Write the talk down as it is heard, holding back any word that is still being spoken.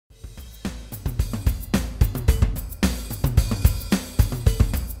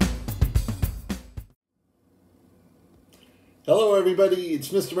Hello everybody, it's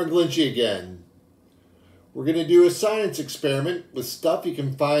Mr. McGlinchey again. We're going to do a science experiment with stuff you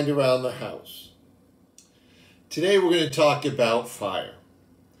can find around the house. Today we're going to talk about fire.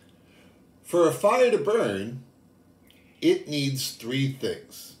 For a fire to burn, it needs three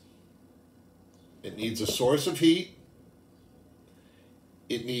things. It needs a source of heat,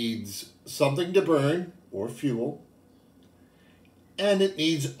 it needs something to burn, or fuel, and it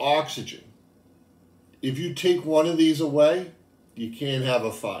needs oxygen. If you take one of these away, you can't have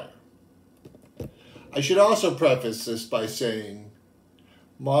a fire. I should also preface this by saying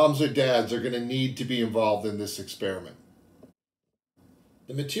moms or dads are going to need to be involved in this experiment.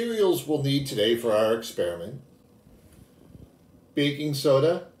 The materials we'll need today for our experiment: baking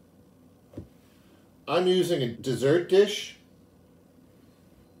soda. I'm using a dessert dish,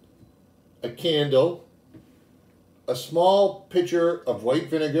 a candle, a small pitcher of white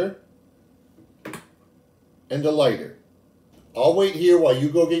vinegar, and a lighter. I'll wait here while you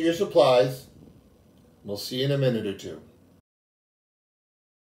go get your supplies. We'll see you in a minute or two.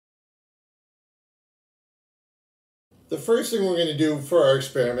 The first thing we're going to do for our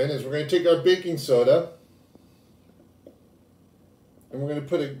experiment is we're going to take our baking soda and we're going to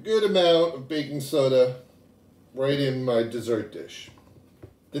put a good amount of baking soda right in my dessert dish.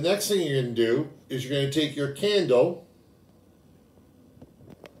 The next thing you're going to do is you're going to take your candle,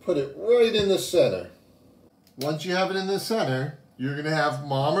 put it right in the center. Once you have it in the center, you're going to have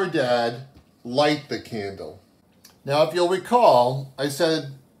mom or dad light the candle. Now, if you'll recall, I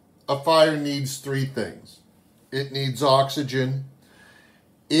said a fire needs three things. It needs oxygen,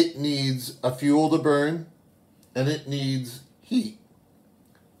 it needs a fuel to burn, and it needs heat.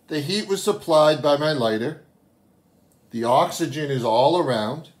 The heat was supplied by my lighter. The oxygen is all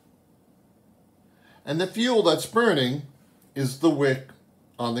around. And the fuel that's burning is the wick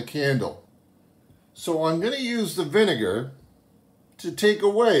on the candle. So I'm going to use the vinegar to take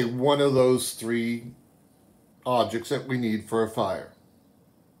away one of those three objects that we need for a fire.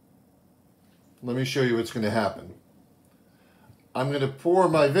 Let me show you what's going to happen. I'm going to pour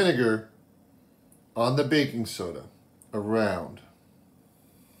my vinegar on the baking soda around.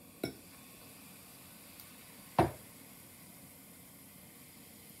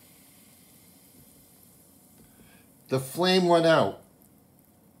 The flame went out.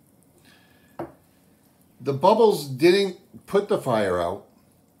 The bubbles didn't put the fire out.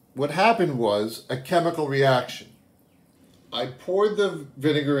 What happened was a chemical reaction. I poured the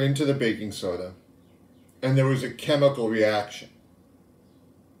vinegar into the baking soda, and there was a chemical reaction.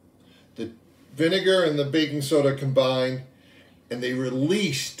 The vinegar and the baking soda combined, and they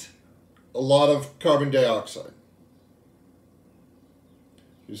released a lot of carbon dioxide.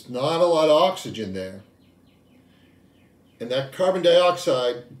 There's not a lot of oxygen there. And that carbon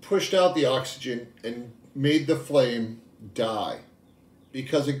dioxide pushed out the oxygen and made the flame die.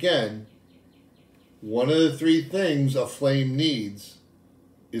 Because again, one of the three things a flame needs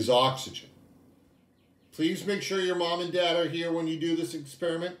is oxygen. Please make sure your mom and dad are here when you do this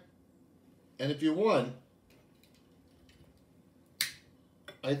experiment. And if you want,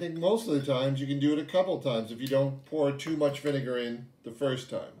 I think most of the times you can do it a couple times if you don't pour too much vinegar in the first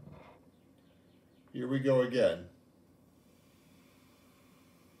time. Here we go again.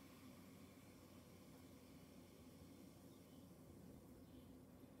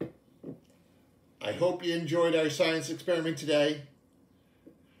 I hope you enjoyed our science experiment today.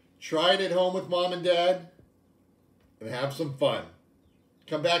 Try it at home with mom and dad and have some fun.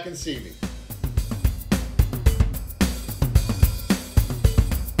 Come back and see me.